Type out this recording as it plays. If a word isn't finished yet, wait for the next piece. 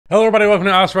Hello everybody, welcome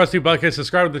to Oscar Rusty Bucket.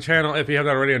 Subscribe to the channel if you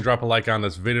haven't already and drop a like on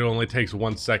this video. It only takes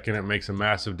 1 second. It makes a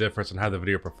massive difference in how the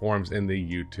video performs in the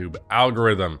YouTube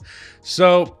algorithm.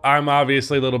 So I'm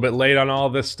obviously a little bit late on all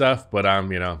this stuff, but I'm,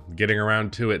 getting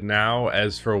around to it now.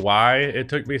 As for why it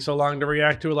took me so long to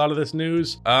react to a lot of this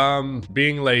news,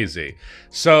 being lazy.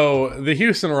 So the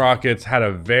Houston Rockets had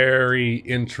a very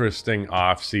interesting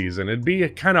offseason. It'd be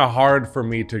kind of hard for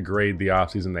me to grade the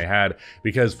offseason they had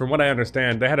because from what I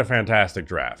understand, they had a fantastic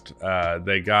draft.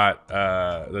 They got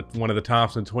one of the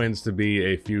Thompson twins to be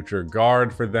a future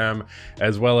guard for them,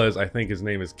 as well as I think his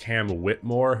name is Cam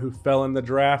Whitmore, who fell in the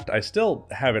draft. I still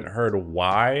haven't heard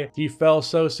why he fell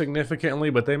so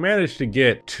significantly, but they managed to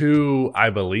get two,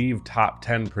 I believe, top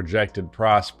 10 projected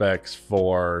prospects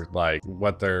for like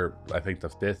what they're, I think the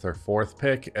 5th or 4th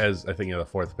pick, the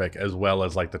 4th pick, as well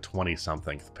as like the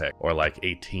 20-something pick or like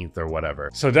 18th or whatever.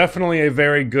 So definitely a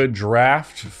very good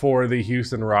draft for the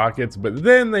Houston Rockets, but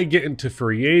then they get into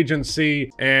free agency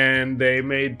and they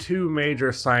made two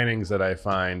major signings that I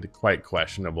find quite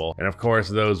questionable. And of course,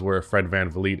 those were Fred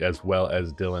VanVleet as well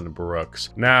as Dillon Brooks.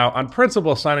 Now, on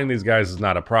principle, signing these guys is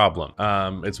not a problem.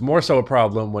 It's more so a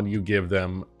problem when you give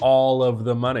them all of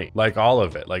the money, like all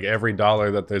of it, like every dollar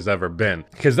that there's ever been.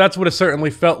 Because that's what it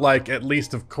certainly felt like, at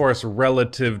least, of course,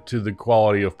 relative to the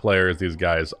quality of players these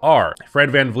guys are. Fred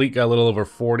VanVleet got a little over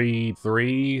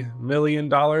 $43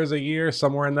 million a year,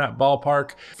 somewhere in that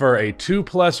ballpark, for a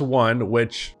 2+1,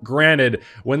 which, granted,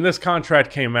 when this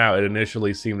contract came out, it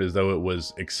initially seemed as though it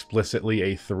was explicitly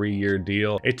a 3-year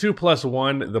deal. A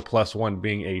 2+1, the +1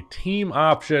 being a team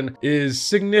option, is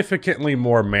significantly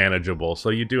more manageable, so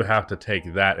you do have to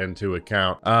take that into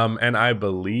account. And I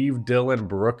believe Dillon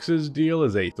Brooks's deal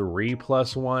is a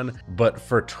 3+1, but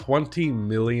for $20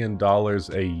 million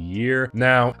a year.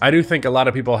 Now, I do think a lot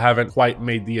of people haven't quite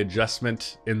made the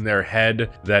adjustment in their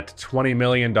head that $20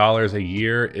 million a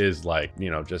year is like,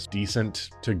 just decent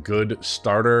to good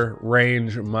starter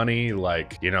range money.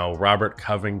 Like, Robert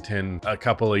Covington a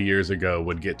couple of years ago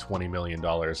would get $20 million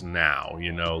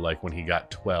now, like when he got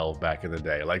 12 back in the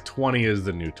day. Like 20 is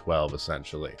the new 12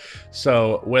 essentially.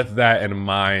 So with that in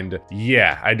mind,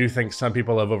 yeah, I do think some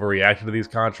people have overreacted to these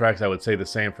contracts. I would say the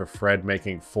same for Fred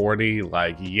making 40.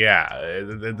 Like, yeah,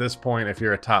 at this point, if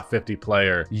you're a top 50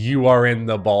 player, you are in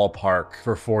the ballpark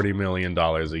for $40 million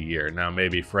a year. Now,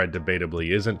 maybe Fred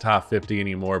debatably isn't top 50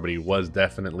 anymore, but he was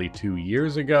definitely 2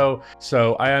 years ago.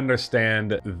 So I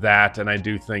understand that, and I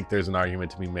do think there's an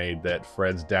argument to be made that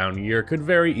Fred's down year could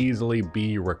very easily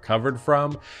be recovered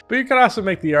from. But you could also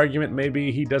make the argument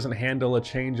maybe he doesn't handle a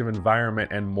change of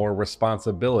environment and more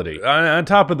responsibility. On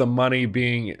top of the money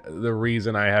being the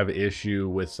reason I have issue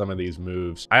with some of these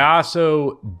moves, I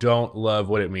also don't love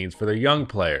what it means for the young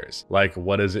players. Like,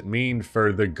 what does it mean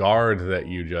for the guard that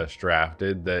you just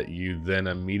drafted that you then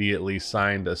immediately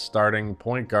signed a starting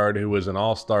point guard who was an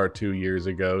all-star 2 years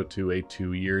ago to a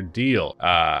 2-year deal?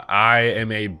 I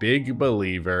am a big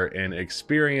believer in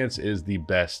experience is the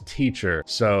best teacher.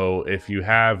 So if you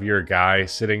have your guy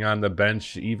sitting on the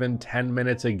bench even 10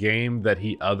 minutes a game that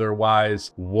he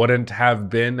otherwise wouldn't have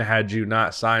been had you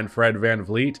not signed Fred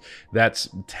VanVleet, that's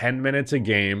 10 minutes a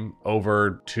game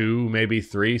over 2, maybe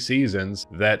 3 seasons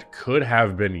that could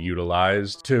have been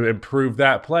utilized to improve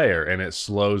that player, and it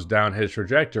slows down his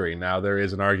trajectory. Now, there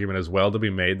is an argument as well to be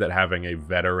made that having a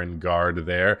veteran guard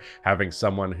there, having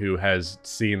someone who has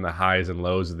seen the highs and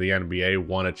lows of the NBA,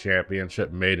 won a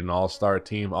championship, made an all-star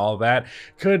team, all that,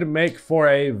 could make for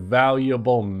a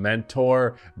valuable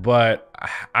mentor, but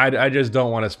I just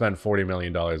don't want to spend $40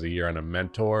 million a year on a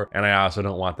mentor, and I also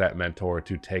don't want that mentor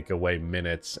to take away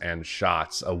minutes and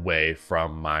shots away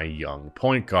from my young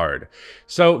point guard.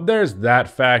 So there's that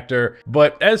factor.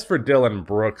 But as for Dillon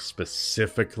Brooks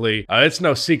specifically, it's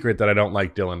no secret that I don't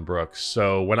like Dillon Brooks.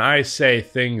 So when I say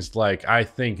things like I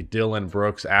think Dillon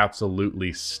Brooks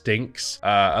absolutely stinks,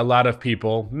 a lot of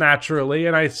people naturally,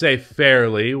 and I say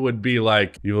fairly, would be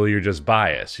like, well, you're just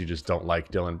biased. You just don't like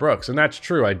Dillon Brooks. And that's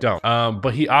true, I don't.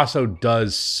 But he also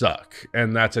does suck,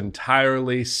 and that's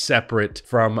entirely separate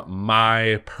from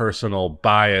my personal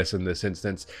bias in this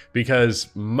instance, because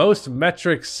most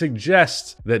metrics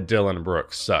suggest that Dillon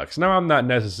Brooks sucks. Now, I'm not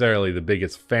necessarily the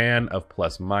biggest fan of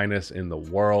plus minus in the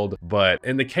world, but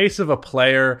in the case of a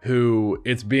player who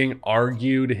it's being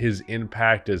argued his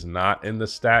impact is not in the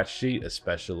stat sheet,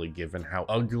 especially given how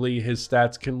ugly his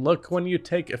stats can look when you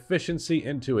take efficiency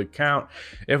into account,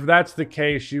 if that's the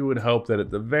case, you would hope that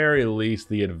at the very least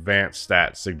the advanced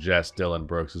stats suggest Dillon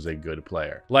Brooks is a good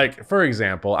player. Like, for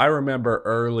example, I remember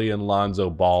early in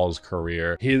Lonzo Ball's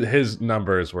career, his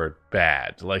numbers were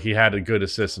bad. Like, he had a good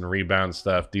assist and rebound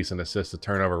stuff, decent assist to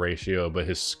turnover ratio, but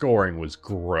his scoring was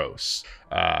gross.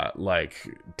 Like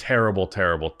terrible,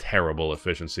 terrible, terrible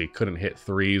efficiency. Couldn't hit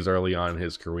threes early on in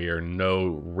his career.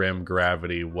 No rim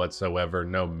gravity whatsoever.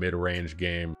 No mid-range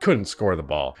game. Couldn't score the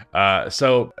ball.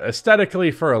 So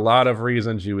aesthetically, for a lot of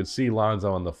reasons, you would see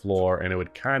Lonzo on the floor and it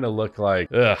would kind of look like,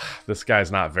 ugh, this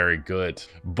guy's not very good.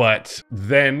 But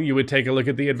then you would take a look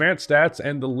at the advanced stats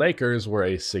and the Lakers were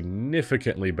a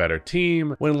significantly better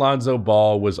team when Lonzo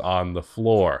Ball was on the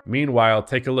floor. Meanwhile,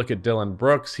 take a look at Dillon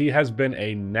Brooks. He has been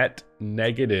a net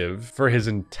negative for his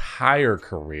entire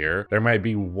career. There might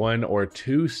be 1 or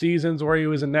 2 seasons where he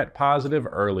was a net positive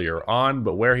earlier on,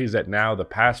 but where he's at now, the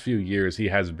past few years, he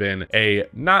has been a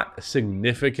not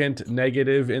significant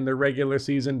negative in the regular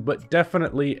season, but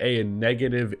definitely a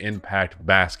negative impact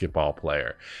basketball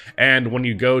player. And when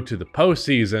you go to the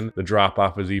postseason, the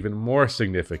drop-off is even more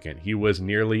significant. He was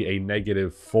nearly a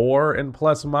 -4 in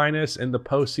plus minus in the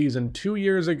postseason 2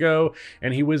 years ago,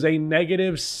 and he was a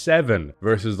 -7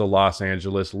 versus the Los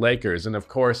Angeles Lakers. And of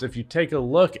course, if you take a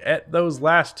look at those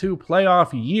last 2 playoff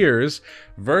years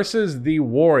versus the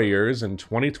Warriors in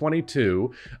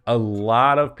 2022, a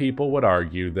lot of people would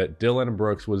argue that Dillon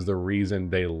Brooks was the reason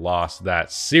they lost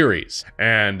that series.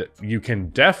 And you can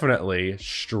definitely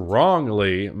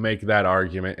strongly make that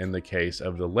argument in the case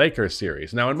of the Lakers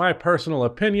series. Now, in my personal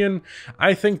opinion,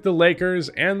 I think the Lakers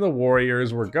and the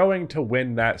Warriors were going to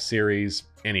win that series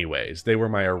anyways. They were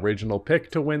my original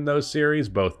pick to win those series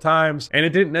both times, and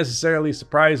it didn't necessarily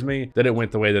surprise me that it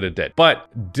went the way that it did.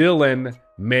 But Dillon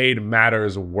made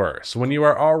matters worse. When you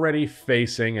are already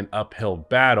facing an uphill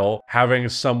battle, having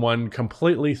someone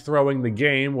completely throwing the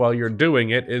game while you're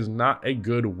doing it is not a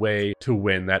good way to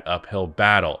win that uphill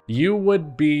battle. You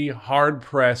would be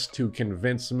hard-pressed to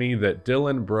convince me that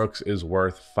Dillon Brooks is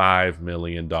worth $5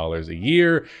 million a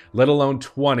year, let alone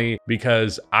 20,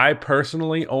 because I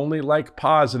personally only like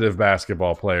positive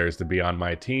basketball players to be on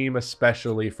my team,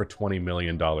 especially for $20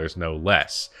 million, no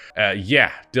less.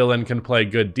 Yeah, Dillon can play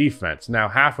good defense. Now,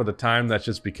 half of the time, that's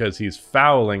just because he's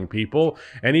fouling people,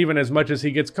 and even as much as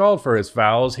he gets called for his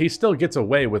fouls, he still gets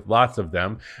away with lots of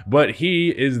them. But he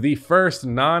is the first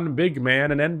non-big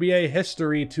man in NBA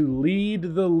history to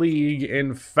lead the league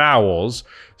in fouls.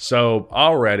 So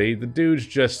already, the dude's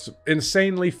just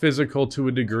insanely physical to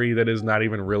a degree that is not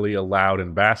even really allowed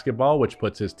in basketball, which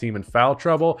puts his team in foul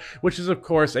trouble, which is of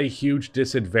course a huge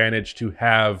disadvantage to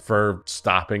have for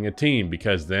stopping a team,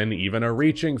 because then even a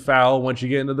reaching foul, once you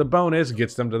get into the bonus,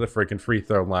 gets them to the freaking free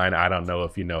throw line. I don't know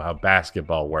if you know how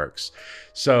basketball works.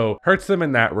 So hurts them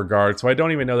in that regard. So I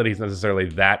don't even know that he's necessarily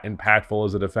that impactful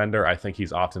as a defender. I think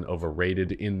he's often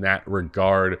overrated in that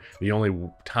regard. The only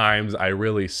times I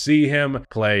really see him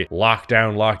play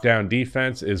lockdown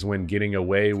defense is when getting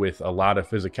away with a lot of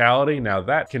physicality. Now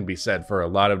that can be said for a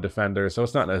lot of defenders, so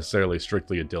it's not necessarily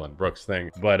strictly a Dillon Brooks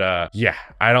thing. But yeah,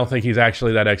 I don't think he's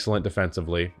actually that excellent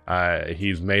defensively.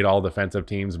 He's made all defensive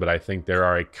teams, but I think there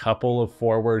are a couple of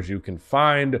forwards you can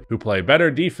find who play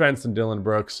better defense than Dillon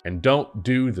Brooks and don't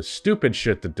do the stupid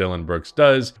shit that Dillon Brooks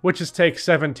does, which is take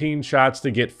 17 shots to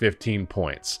get 15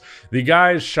 points. The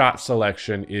guy's shot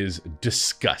selection is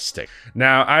disgusting.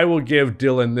 Now, I will give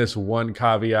Dillon this one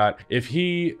caveat. If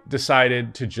he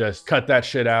decided to just cut that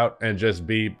shit out and just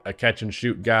be a catch and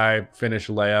shoot guy, finish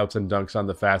layups and dunks on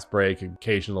the fast break,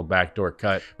 occasional backdoor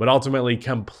cut, but ultimately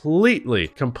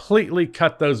completely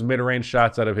cut those mid-range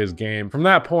shots out of his game, from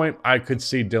that point, I could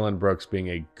see Dillon Brooks being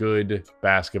a good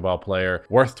basketball player,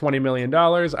 worth $20 million.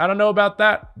 I don't know about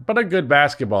that, but a good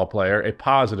basketball player, a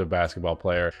positive basketball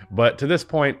player. But to this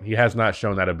point, he has not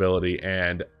shown that ability.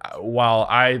 And while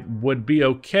I would be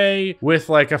okay with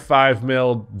like a $5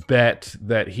 mil bet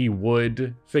that he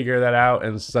would figure that out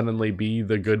and suddenly be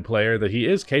the good player that he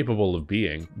is capable of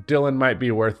being, Dillon might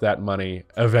be worth that money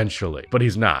eventually, but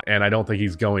he's not. And I don't think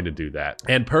he's going to do that.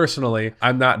 And personally,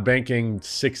 I'm not banking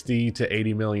 $60 to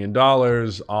 $80 million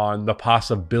on the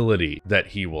possibility that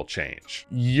he will change.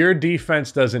 Your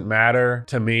defense doesn't matter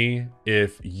to me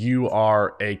if you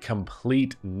are a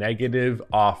complete negative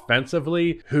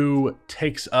offensively who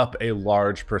takes up a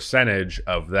large percentage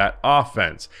of that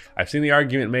offense. I've seen the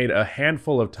argument made a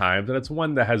handful of times, and it's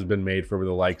one that has been made for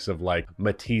the likes of like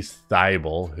Matisse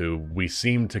Thybulle, who we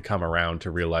seem to come around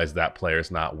to realize that player's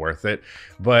not worth it.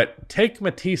 But take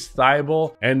Matisse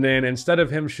Thybulle, and then instead of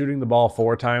him shooting the ball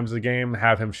 4 times a game,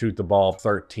 have him shoot shoot the ball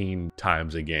 13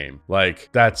 times a game. Like,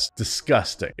 that's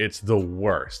disgusting. It's the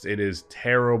worst. It is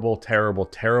terrible, terrible,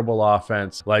 terrible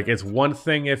offense. Like, it's one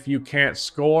thing if you can't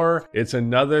score. It's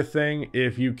another thing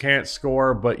if you can't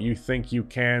score, but you think you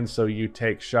can, so you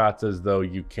take shots as though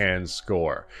you can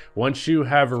score. Once you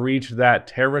have reached that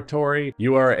territory,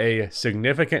 you are a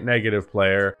significant negative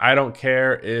player. I don't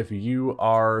care if you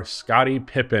are Scottie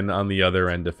Pippen on the other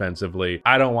end defensively.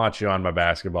 I don't want you on my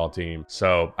basketball team.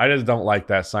 So I just don't like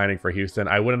that signing for Houston.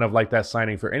 I wouldn't have liked that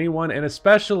signing for anyone. And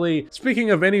especially,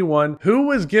 speaking of anyone, who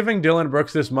was giving Dillon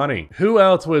Brooks this money? Who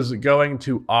else was going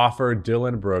to offer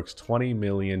Dillon Brooks $20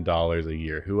 million a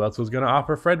year? Who else was going to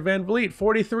offer Fred VanVleet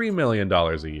 $43 million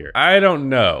a year? I don't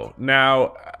know.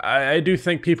 Now, I do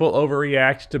think people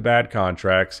overreact to bad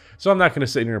contracts, so I'm not going to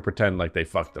sit here and pretend like they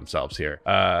fucked themselves here.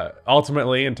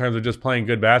 Ultimately, in terms of just playing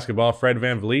good basketball, Fred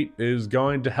VanVleet is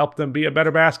going to help them be a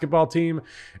better basketball team,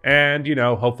 and, you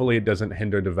know, hopefully it doesn't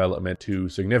hinder development too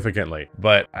significantly.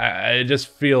 But it just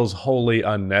feels wholly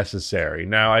unnecessary.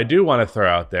 Now, I do want to throw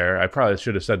out there, I probably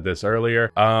should have said this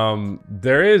earlier,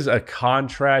 there is a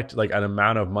contract, like an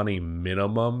amount of money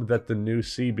minimum that the new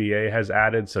CBA has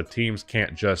added, so teams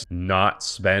can't just not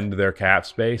spend their cap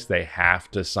space. They have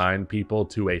to sign people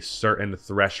to a certain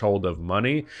threshold of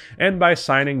money, and by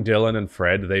signing Dillon and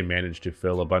Fred, they managed to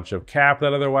fill a bunch of cap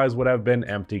that otherwise would have been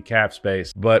empty cap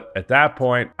space. But at that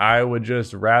point, I would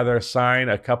just rather sign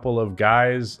a couple of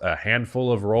guys, a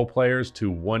handful of role players,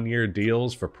 to one-year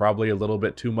deals for probably a little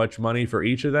bit too much money for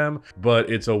each of them, but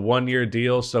it's a one-year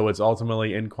deal, so it's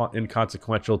ultimately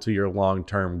inconsequential to your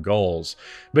long-term goals.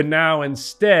 But now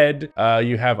instead,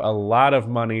 you have a lot of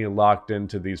money locked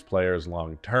into these players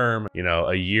long-term. You know,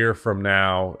 a year from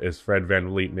now, is Fred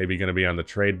VanVleet maybe going to be on the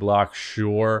trade block?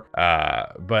 Sure.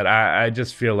 But I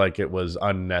just feel like it was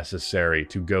unnecessary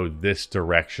to go this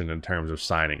direction in terms of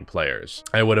signing players.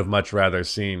 I would have much rather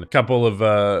seen a couple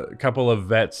of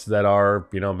vets that are,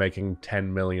 you know, making $10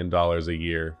 million a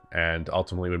year and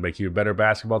ultimately would make you a better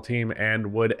basketball team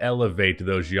and would elevate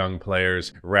those young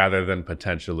players rather than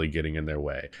potentially getting in their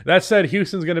way. That said,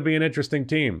 Houston's going to be an interesting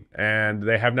team, and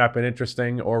they have not been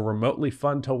interesting or remotely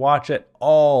fun to watch at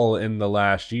all in the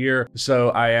last year, so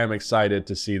I am excited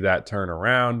to see that turn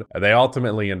around. They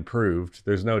ultimately improved,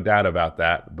 there's no doubt about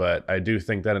that, but I do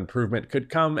think that improvement could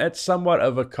come at somewhat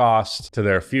of a cost to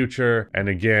their future, and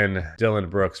again, Dillon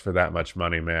Brooks for that much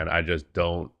money, man, I just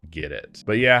don't get it.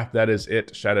 But yeah, that is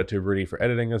it. Shout out to Rudy for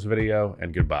editing this video,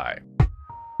 and goodbye.